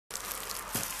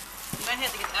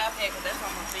had to get the iPad because that's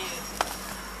on my bed.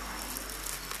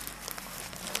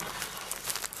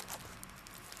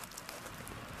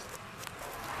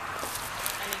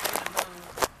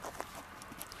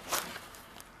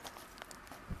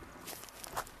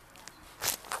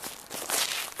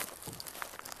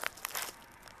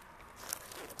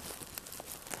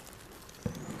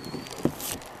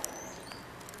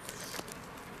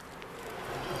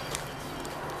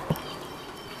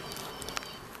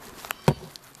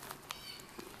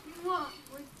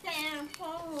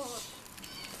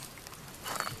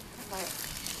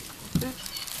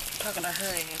 Talking to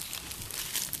her ass.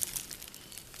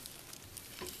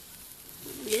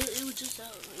 Yeah, it was just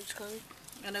out. It was coming.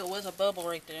 I know it was a bubble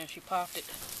right there and she popped it.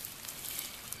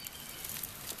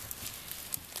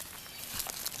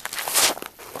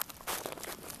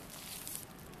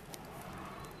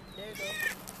 There you go.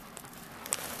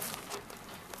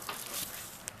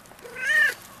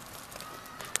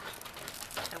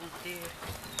 That one's dead.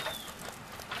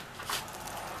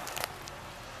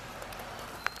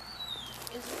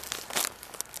 Is it?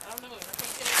 I don't know. I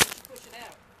can't tell you when she push it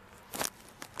out.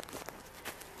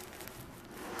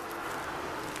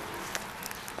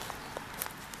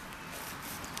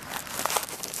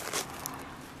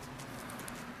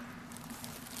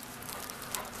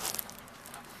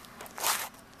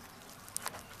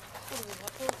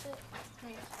 What is it? A fifth set?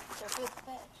 A fifth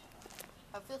patch?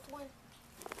 A fifth one?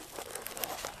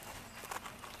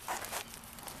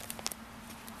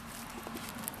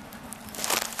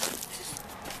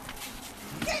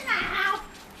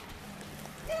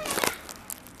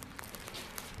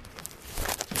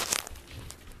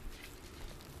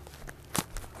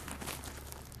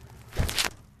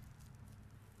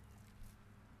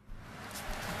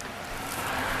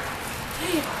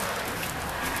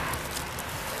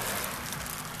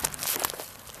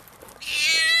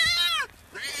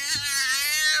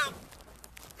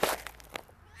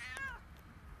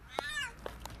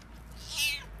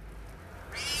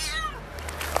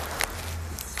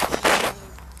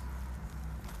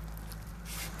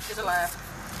 It's alive.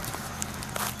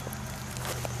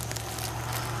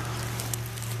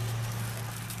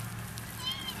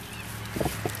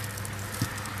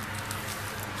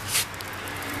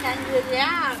 Can you get it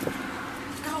out?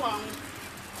 Go on.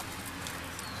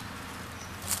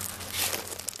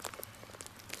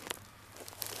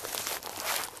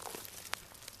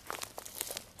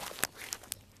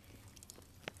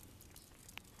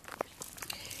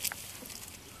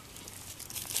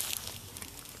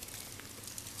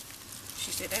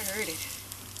 She said that hurt it.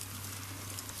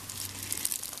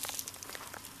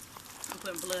 I'm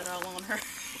putting blood all on her.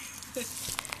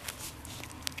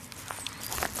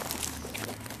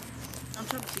 I'm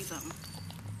trying to see something.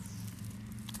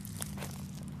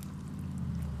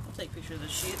 I'll take pictures of the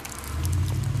shit.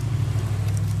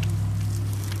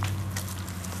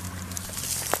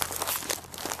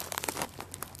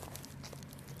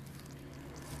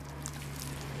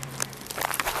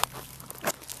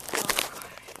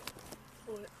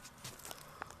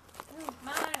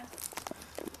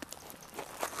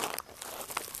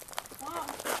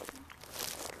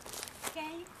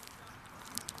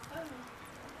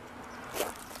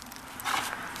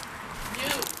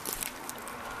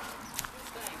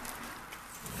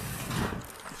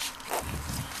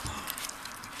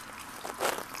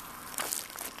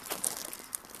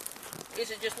 Is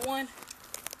it just one?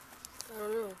 I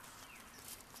don't know.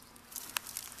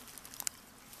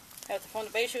 After from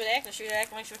the base she was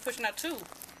acting like she was pushing out two.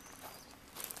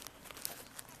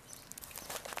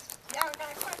 Y'all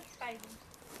got a crunch, baby.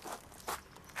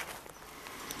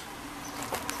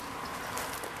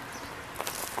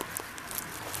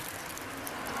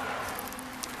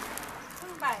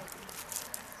 Come back.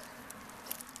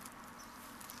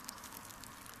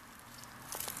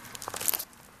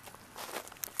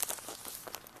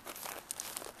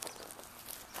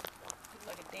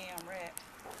 Like a damn rat.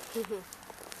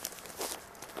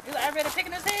 He's already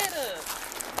picking his head up.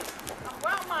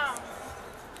 Grandma.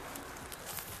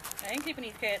 I ain't keeping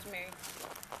these cats, Mary.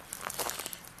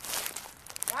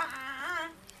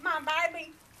 Come on,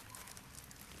 baby.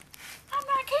 I'm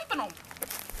not keeping them.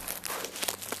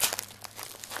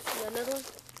 You got another one?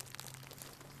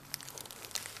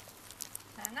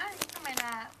 I know you're coming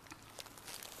out.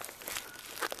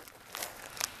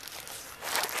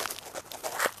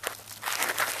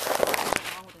 What's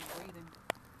wrong with him breathing?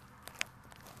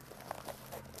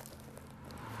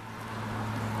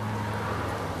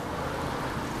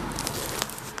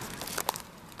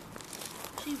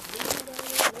 She's bleeding down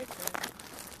there. Listen.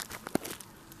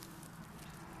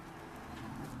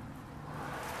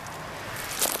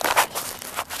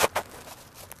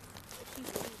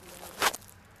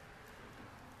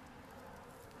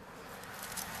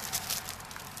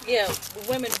 Yeah,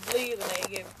 women bleed when they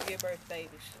give birth to babies.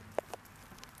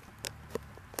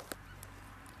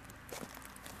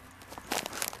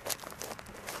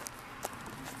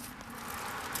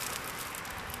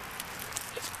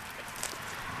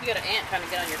 You got an ant trying to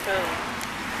get on your toe.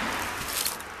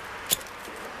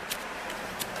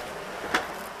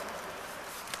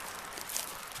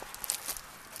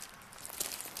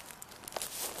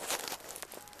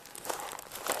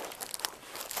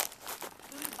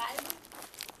 Baby.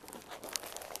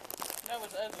 That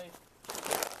was ugly.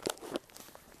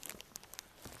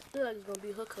 Look like it's gonna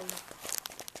be her color.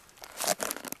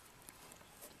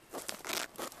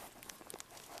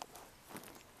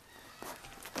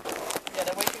 Yeah,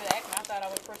 the way she was acting, I thought I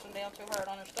was pressing down too hard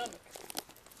on her stomach.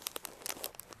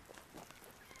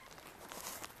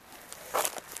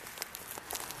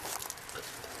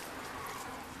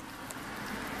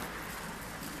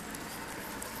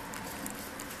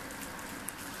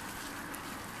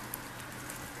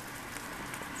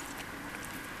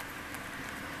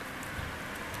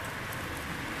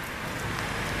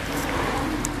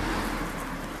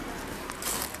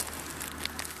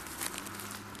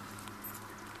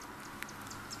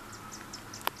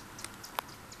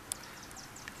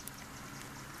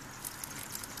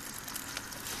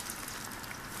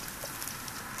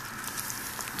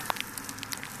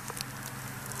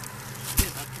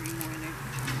 There's about 3 more in there.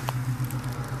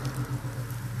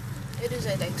 It is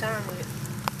at that time with.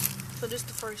 So this is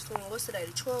the first one. What's today?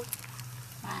 The 12th?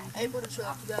 April the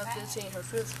 12th, 2015. Her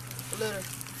 5th litter.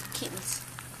 Kittens.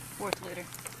 4th litter.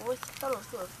 What? Thought it was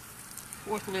 12th.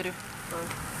 4th litter. Oh.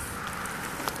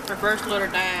 Her first litter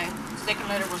died. Second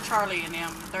litter was Charlie and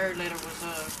them. Third litter was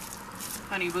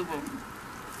Honey Boo Boo.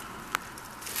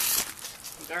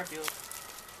 Garfield.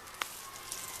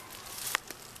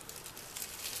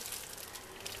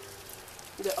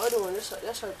 The other one, that's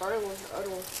her third one. The other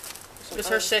one. It's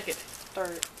her second.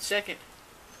 Third. Second.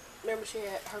 Remember she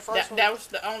had her first one? That was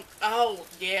the only. Oh,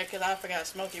 yeah, because I forgot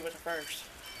Smokey was the first.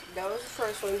 That was the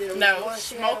first one. No,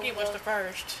 Smokey was the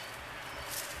first.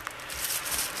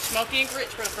 Smokey and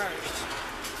Grits were the first.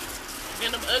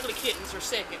 And them ugly kittens were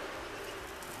second.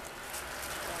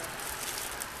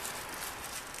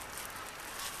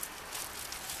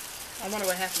 I wonder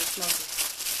what happened to Smokey.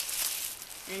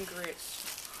 And Grits.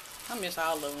 I miss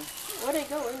all of them. Where'd they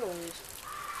go anyways?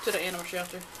 To the animal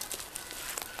shelter.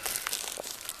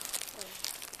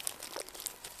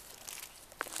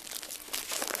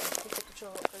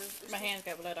 My hands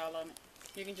got blood all on it.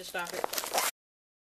 You can just stop it.